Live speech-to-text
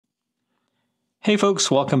Hey folks,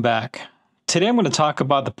 welcome back. Today I'm going to talk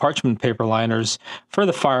about the parchment paper liners for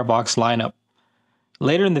the Firebox lineup.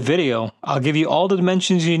 Later in the video, I'll give you all the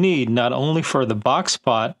dimensions you need, not only for the box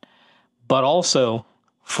pot, but also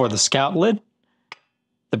for the scout lid,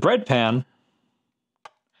 the bread pan,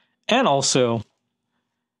 and also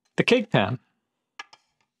the cake pan.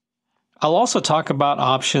 I'll also talk about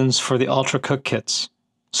options for the Ultra Cook kits.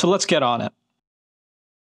 So let's get on it.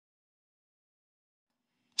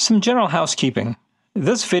 Some general housekeeping.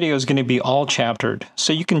 This video is going to be all chaptered,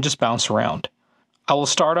 so you can just bounce around. I will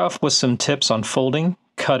start off with some tips on folding,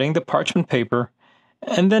 cutting the parchment paper,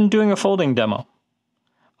 and then doing a folding demo.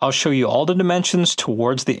 I'll show you all the dimensions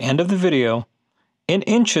towards the end of the video, in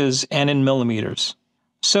inches and in millimeters.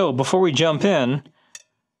 So before we jump in,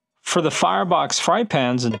 for the Firebox fry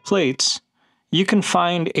pans and plates, you can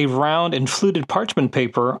find a round and fluted parchment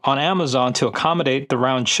paper on Amazon to accommodate the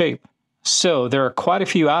round shape. So there are quite a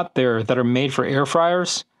few out there that are made for air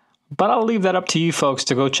fryers, but I'll leave that up to you folks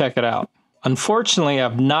to go check it out. Unfortunately,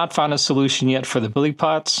 I've not found a solution yet for the billy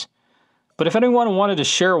pots, but if anyone wanted to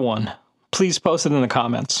share one, please post it in the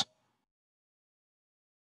comments.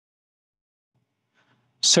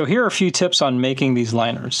 So here are a few tips on making these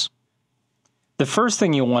liners. The first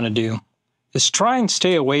thing you'll want to do is try and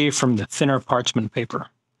stay away from the thinner parchment paper.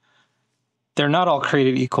 They're not all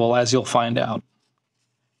created equal, as you'll find out.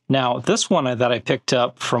 Now, this one that I picked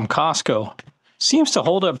up from Costco seems to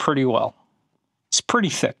hold up pretty well. It's pretty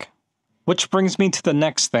thick. Which brings me to the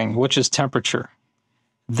next thing, which is temperature.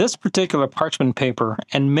 This particular parchment paper,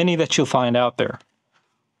 and many that you'll find out there,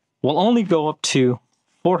 will only go up to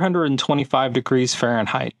 425 degrees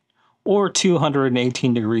Fahrenheit, or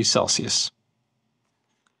 218 degrees Celsius.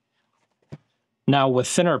 Now, with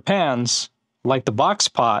thinner pans, like the box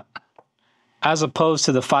pot, as opposed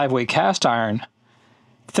to the 5-way cast iron,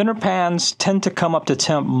 thinner pans tend to come up to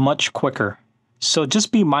temp much quicker, so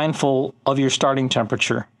just be mindful of your starting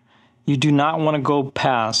temperature. You do not want to go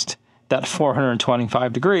past that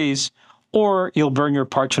 425 degrees, or you'll burn your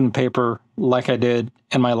parchment paper like I did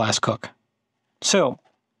in my last cook. So,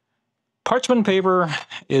 parchment paper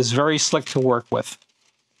is very slick to work with.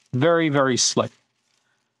 Very, very slick.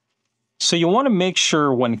 So you want to make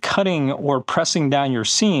sure when cutting or pressing down your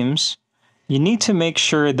seams, you need to make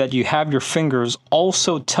sure that you have your fingers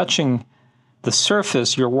also touching the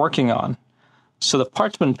surface you're working on, so the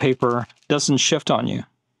parchment paper doesn't shift on you.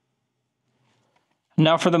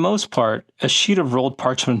 Now, for the most part, a sheet of rolled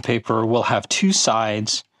parchment paper will have two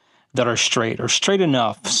sides that are straight, or straight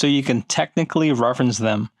enough so you can technically reference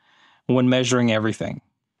them when measuring everything.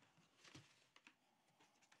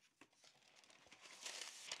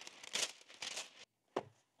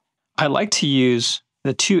 I like to use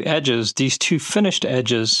the two edges, these two finished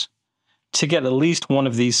edges, to get at least one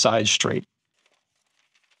of these sides straight.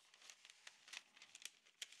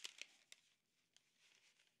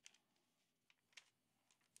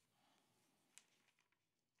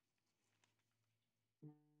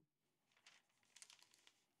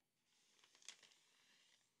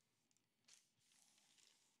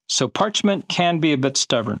 So parchment can be a bit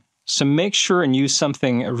stubborn, so make sure and use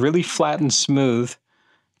something really flat and smooth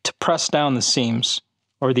to press down the seams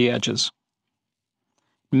or the edges.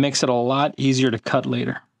 It makes it a lot easier to cut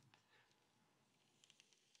later.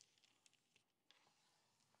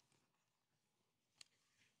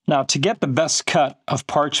 Now, to get the best cut of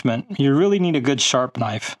parchment, you really need a good sharp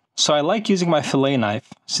knife. So I like using my fillet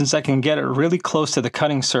knife, since I can get it really close to the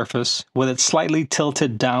cutting surface with it slightly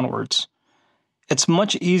tilted downwards. It's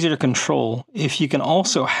much easier to control if you can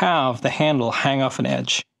also have the handle hang off an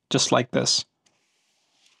edge, just like this.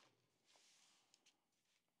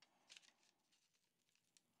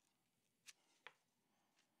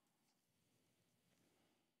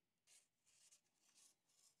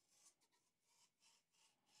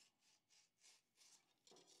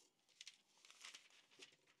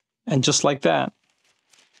 And just like that,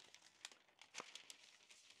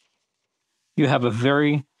 you have a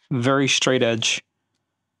very, very straight edge,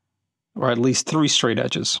 or at least 3 straight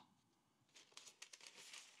edges.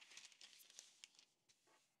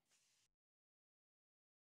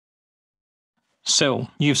 So,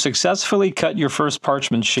 you've successfully cut your first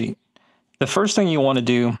parchment sheet. The first thing you want to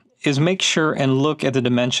do is make sure and look at the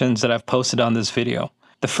dimensions that I've posted on this video.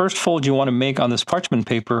 The first fold you want to make on this parchment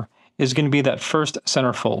paper is going to be that first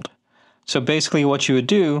center fold. So basically what you would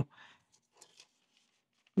do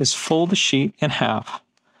is fold the sheet in half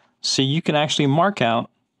so you can actually mark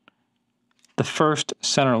out the first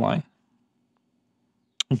center line.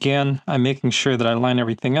 Again, I'm making sure that I line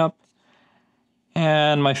everything up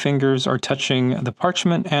and my fingers are touching the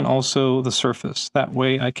parchment and also the surface. That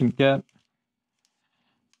way I can get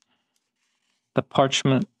the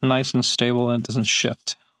parchment nice and stable and it doesn't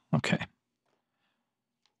shift. Okay.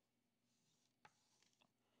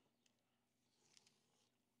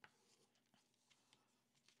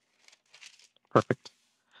 Perfect.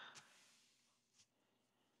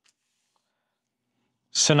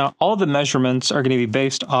 So now all the measurements are going to be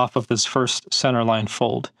based off of this first center line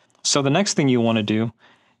fold. So the next thing you want to do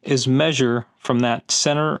is measure from that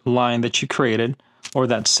center line that you created, or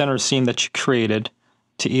that center seam that you created,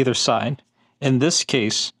 to either side. In this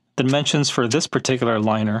case, the dimensions for this particular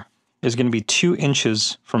liner is going to be 2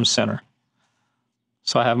 inches from center.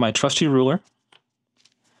 So I have my trusty ruler,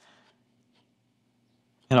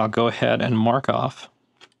 and I'll go ahead and mark off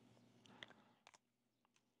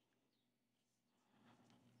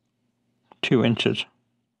 2 inches.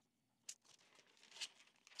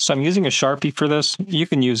 So I'm using a Sharpie for this. You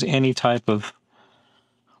can use any type of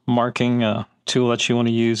marking tool that you want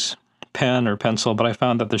to use, pen or pencil, but I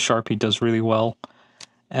found that the Sharpie does really well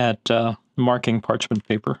at marking parchment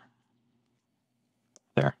paper.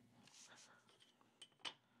 There.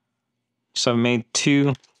 So I've made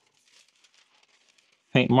 2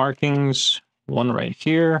 faint markings, one right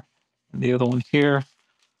here, and the other one here.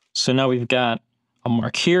 So now we've got a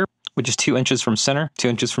mark here, which is 2 inches from center, 2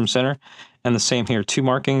 inches from center, and the same here, 2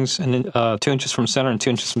 markings, and 2 inches from center and 2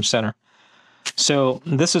 inches from center. So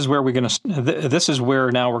this is where this is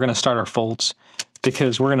where now we're gonna start our folds,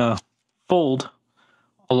 because we're gonna fold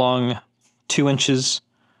along 2 inches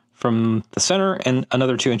from the center and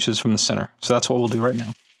another 2 inches from the center. So that's what we'll do right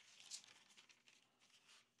now.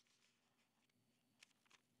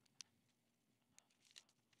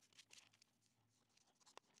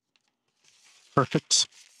 Perfect.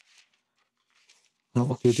 And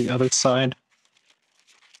we'll do the other side.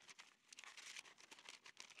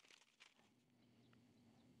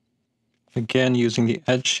 Again, using the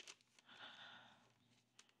edge.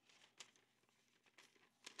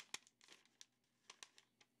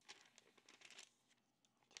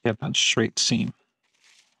 Get that straight seam.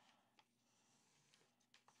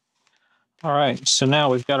 All right, so now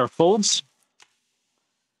we've got our folds.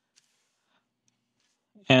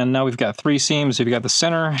 And now we've got 3 seams, we've got the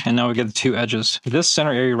center, and now we get the 2 edges. This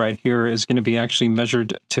center area right here is going to be actually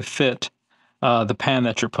measured to fit the pan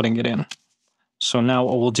that you're putting it in. So now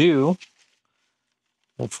what we'll do,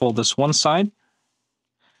 we'll fold this one side,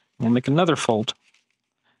 we'll make another fold.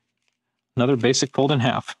 Another basic fold in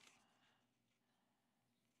half.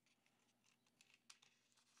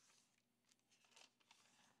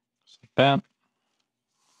 Just like that.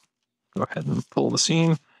 Go ahead and pull the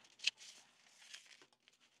seam.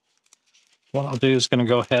 What I'll do is going to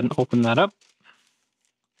go ahead and open that up.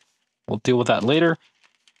 We'll deal with that later.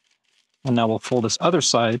 And now we'll fold this other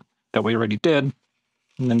side that we already did,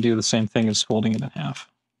 and then do the same thing as folding it in half.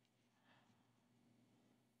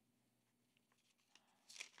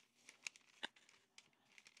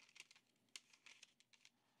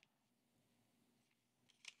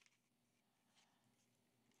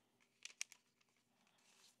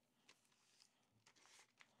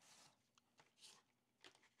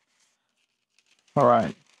 All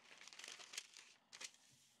right.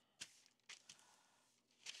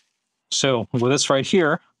 So with this right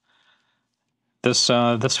here, this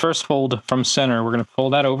first fold from center, we're going to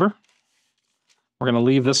fold that over. We're going to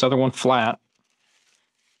leave this other one flat,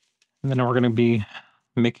 and then we're going to be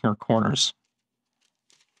making our corners,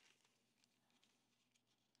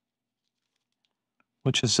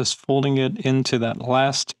 which is just folding it into that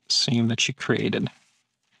last seam that you created,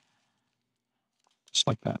 just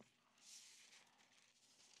like that.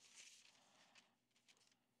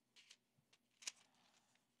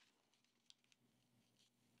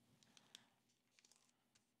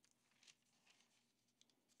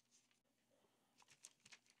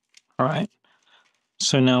 All right,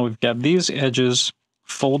 so now we've got these edges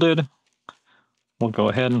folded. We'll go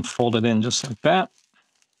ahead and fold it in just like that,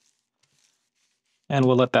 and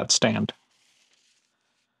we'll let that stand.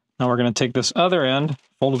 Now we're going to take this other end,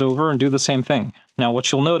 fold it over, and do the same thing. Now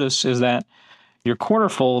what you'll notice is that your corner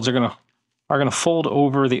folds are going to fold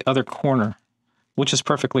over the other corner, which is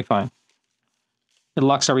perfectly fine. It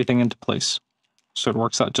locks everything into place, so it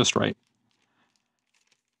works out just right.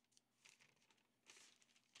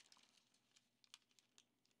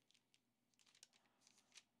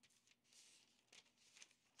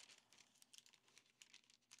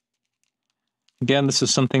 Again, this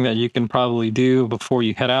is something that you can probably do before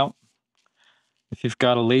you head out. If you've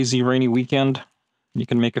got a lazy, rainy weekend, you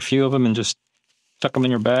can make a few of them and just tuck them in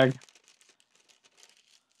your bag.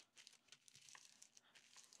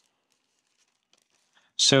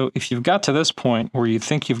 So if you've got to this point where you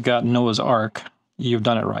think you've got Noah's Ark, you've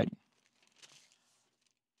done it right.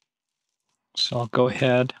 So I'll go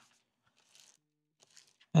ahead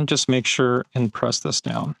and just make sure and press this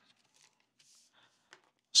down.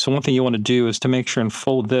 So one thing you want to do is to make sure and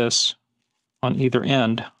fold this on either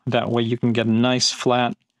end. That way you can get a nice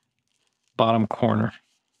flat bottom corner.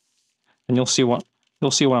 And you'll see what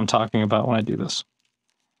I'm talking about when I do this.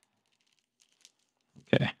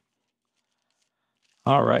 Okay.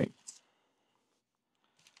 All right.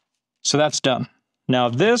 So that's done. Now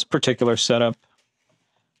this particular setup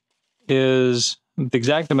is the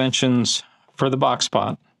exact dimensions for the box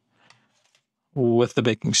pot with the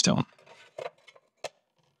baking stone.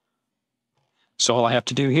 So all I have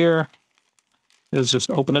to do here is just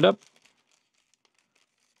open it up,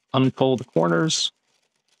 unfold the corners,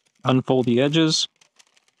 unfold the edges,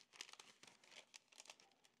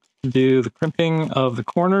 do the crimping of the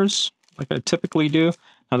corners like I typically do.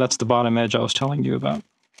 Now that's the bottom edge I was telling you about.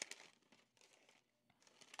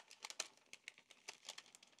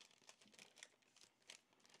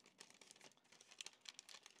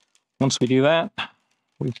 Once we do that,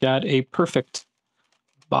 we've got a perfect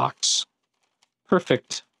box,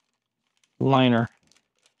 perfect liner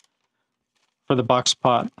for the box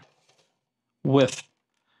pot with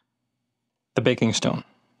the baking stone.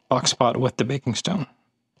 Box pot with the baking stone.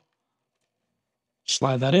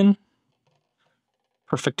 Slide that in.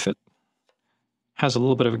 Perfect fit. Has a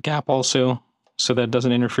little bit of a gap also, so that it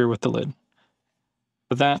doesn't interfere with the lid.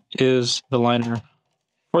 But that is the liner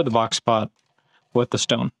for the box pot with the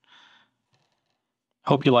stone.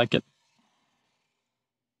 Hope you like it.